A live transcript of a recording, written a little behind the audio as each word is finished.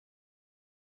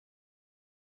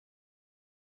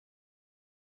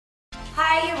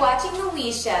Hi, you're watching The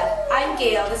Wee Chef. I'm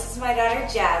Gail, this is my daughter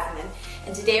Jasmine,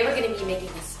 and today we're going to be making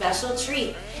a special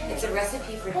treat. It's a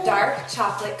recipe for dark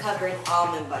chocolate covered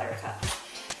almond butter cups.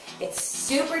 It's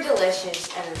super delicious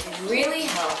and it's really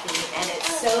healthy and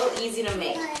it's so easy to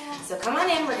make. So come on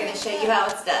in, we're going to show you how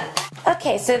it's done.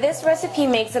 Okay, so this recipe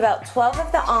makes about 12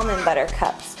 of the almond butter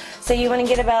cups. So you want to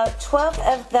get about 12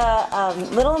 of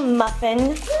the little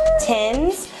muffin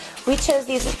tins. We chose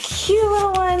these cute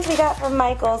little ones we got from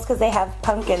Michael's because they have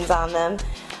pumpkins on them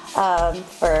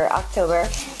for October.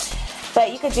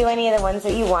 But you could do any of the ones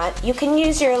that you want. You can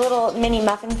use your little mini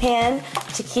muffin pan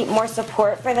to keep more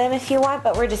support for them if you want,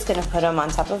 but we're just going to put them on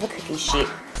top of a cookie sheet.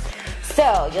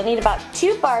 So you'll need about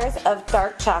 2 bars of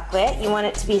dark chocolate. You want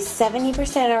it to be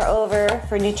 70% or over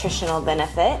for nutritional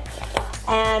benefit.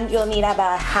 And you'll need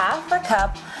about half a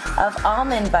cup of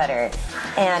almond butter.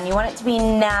 And you want it to be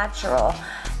natural.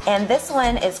 And this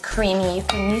one is creamy. You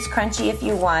can use crunchy if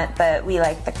you want, but we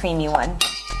like the creamy one.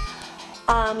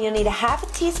 You'll need a half a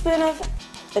teaspoon of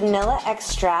vanilla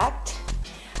extract,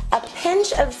 a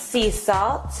pinch of sea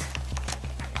salt.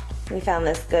 We found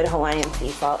this good Hawaiian sea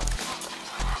salt.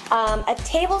 A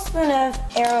tablespoon of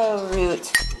arrowroot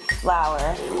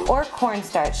flour or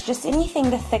cornstarch, just anything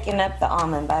to thicken up the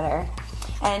almond butter.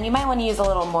 And you might want to use a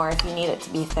little more if you need it to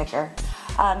be thicker.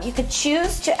 You could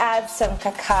choose to add some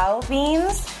cacao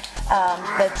beans,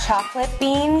 the chocolate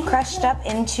bean crushed up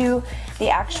into the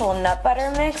actual nut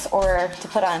butter mix, or to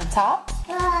put on top,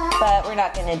 but we're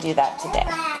not going to do that today.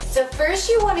 So first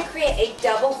you want to create a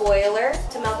double boiler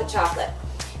to melt the chocolate.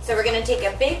 So we're going to take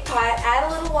a big pot, add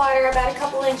a little water, about a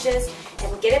couple inches,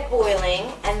 and get it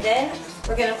boiling, and then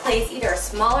we're going to place either a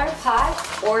smaller pot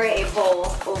or a bowl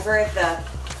over the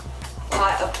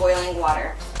pot of boiling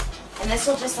water. And this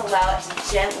will just allow it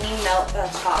to gently melt the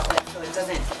chocolate so it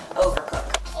doesn't overcook.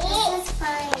 It's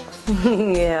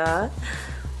fine. Yeah.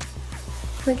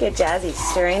 Look at Jazzy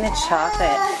stirring the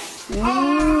chocolate.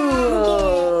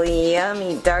 Ooh,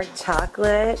 yummy dark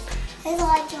chocolate. It's a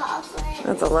lot of chocolate.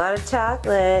 That's a lot of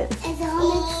chocolate. It's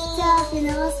all mixed up and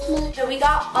all smooth. So we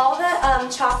got all the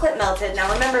chocolate melted.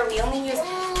 Now remember, we only use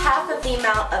half of the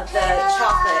amount of the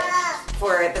chocolate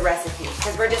for the recipe,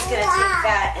 because we're just going to take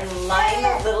that and line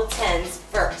the little tins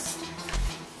first.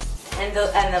 And the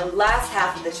last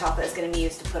half of the chocolate is going to be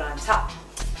used to put on top.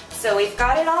 So we've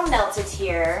got it all melted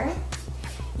here.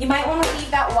 You might want to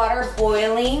leave that water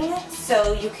boiling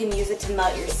so you can use it to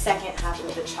melt your second half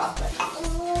of the chocolate.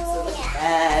 So look at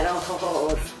that.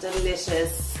 Oh, it's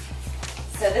delicious.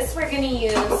 So this we're going to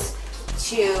use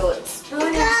to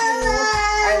spoon into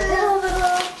our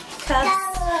little cups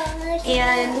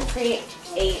and create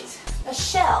a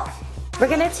shell. We're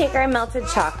going to take our melted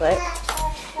chocolate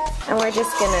and we're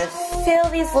just going to fill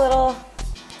these little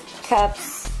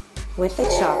cups with the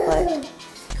chocolate,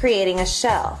 creating a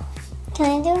shell. Can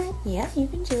I do it? Yeah, you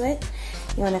can do it.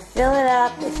 You want to fill it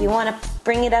up. If you want to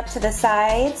bring it up to the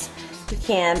sides, you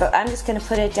can, but I'm just going to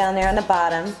put it down there on the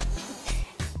bottom.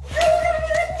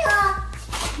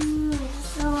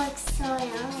 This looks so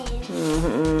yummy.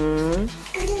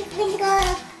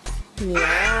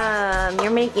 Yum.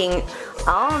 You're making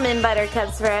almond butter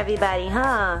cups for everybody,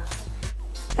 huh?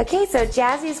 Okay, so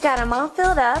Jazzy's got them all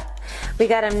filled up. We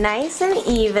got them nice and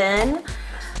even.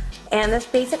 And this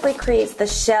basically creates the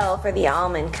shell for the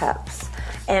almond cups.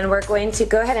 And we're going to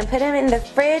go ahead and put them in the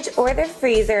fridge or the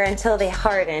freezer until they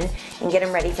harden and get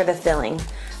them ready for the filling.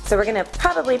 So we're going to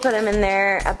probably put them in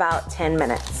there about 10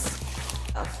 minutes.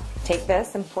 Take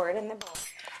this and pour it in the bowl.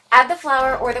 Add the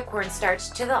flour or the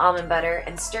cornstarch to the almond butter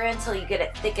and stir until you get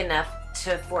it thick enough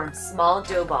to form small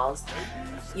dough balls.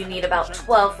 You need about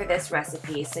 12 for this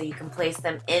recipe, so you can place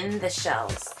them in the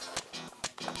shells.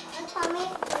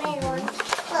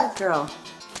 Good girl.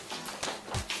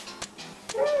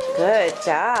 Good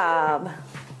job.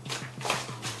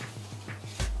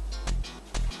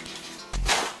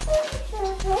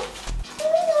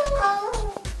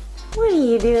 What are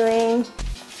you doing?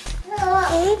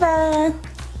 Ava.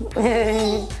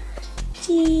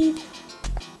 Cheese.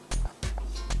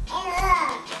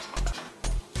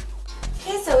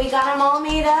 Okay, so we got them all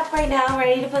made up right now,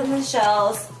 ready to put in the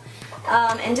shells.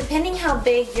 And depending how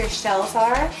big your shells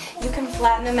are, you can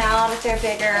flatten them out if they're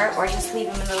bigger, or just leave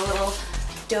them in the little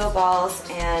dough balls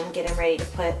and get them ready to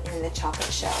put in the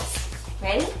chocolate shells.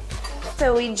 Ready?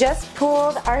 So we just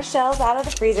pulled our shells out of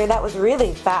the freezer. That was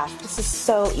really fast. This is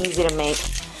so easy to make.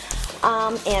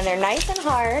 And they're nice and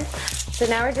hard. So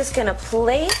now we're just going to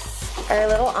place our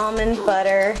little almond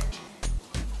butter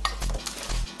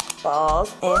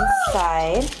balls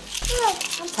inside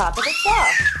on top of the shell.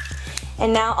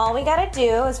 And now all we gotta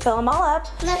do is fill them all up,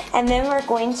 and then we're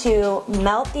going to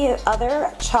melt the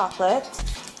other chocolate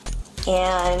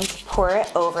and pour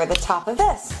it over the top of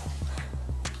this.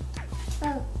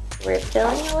 Oh. We're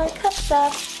filling our cups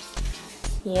up.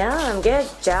 Yum, good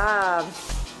job.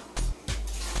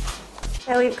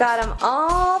 So we've got them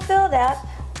all filled up,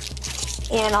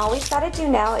 and all we've got to do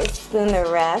now is spoon the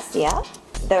rest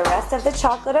of the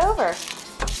chocolate over.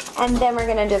 And then we're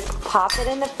gonna just pop it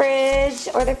in the fridge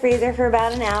or the freezer for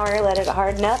about an hour, let it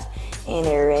harden up, and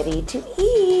they're ready to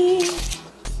eat.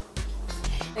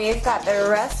 We've got the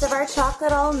rest of our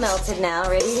chocolate all melted now,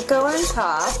 ready to go on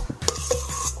top.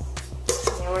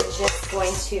 And we're just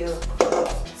going to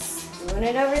spoon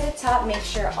it over the top, make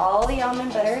sure all the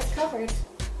almond butter is covered.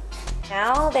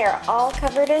 Now they're all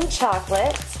covered in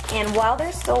chocolate, and while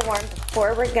they're still warm,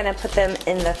 before we're gonna put them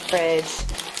in the fridge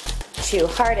to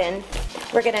harden,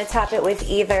 we're gonna top it with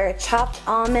either chopped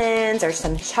almonds or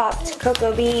some chopped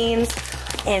cocoa beans.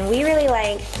 And we really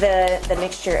like the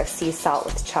mixture of sea salt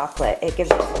with chocolate. It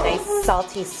gives it a nice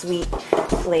salty, sweet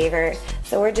flavor.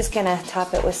 So we're just gonna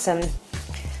top it with some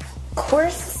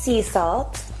coarse sea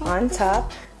salt on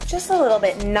top. Just a little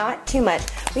bit, not too much.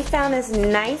 We found this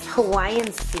nice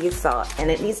Hawaiian sea salt, and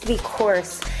it needs to be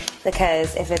coarse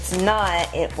because if it's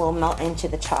not, it will melt into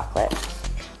the chocolate.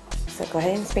 So go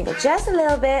ahead and sprinkle just a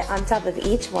little bit on top of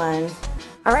each one.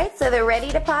 All right, so they're ready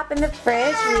to pop in the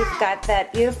fridge. We've got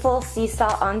that beautiful sea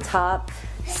salt on top.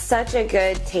 Such a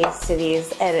good taste to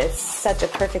these, and it's such a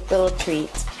perfect little treat.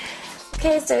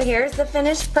 Okay, so here's the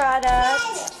finished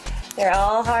product. They're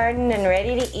all hardened and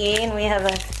ready to eat, and we have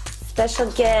a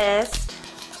special guest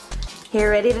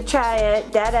here ready to try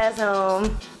it. Dada's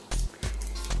home.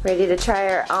 Ready to try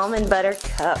our almond butter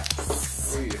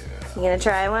cups. Oh yeah. You gonna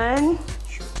try one?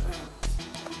 Sure.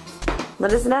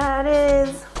 Let us know how it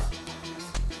is.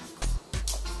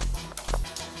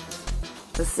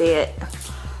 Let's see it.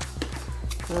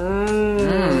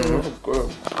 Mmm.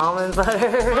 Good. Almond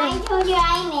butter. I told you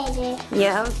I made it.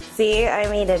 Yeah, see, I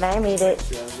made it.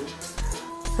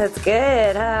 That's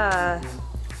good, huh?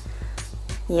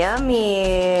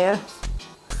 Yummy.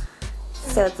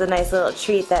 So it's a nice little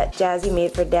treat that Jazzy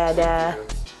made for Dada.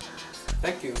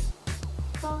 Thank you.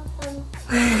 Welcome.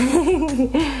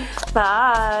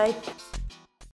 Bye.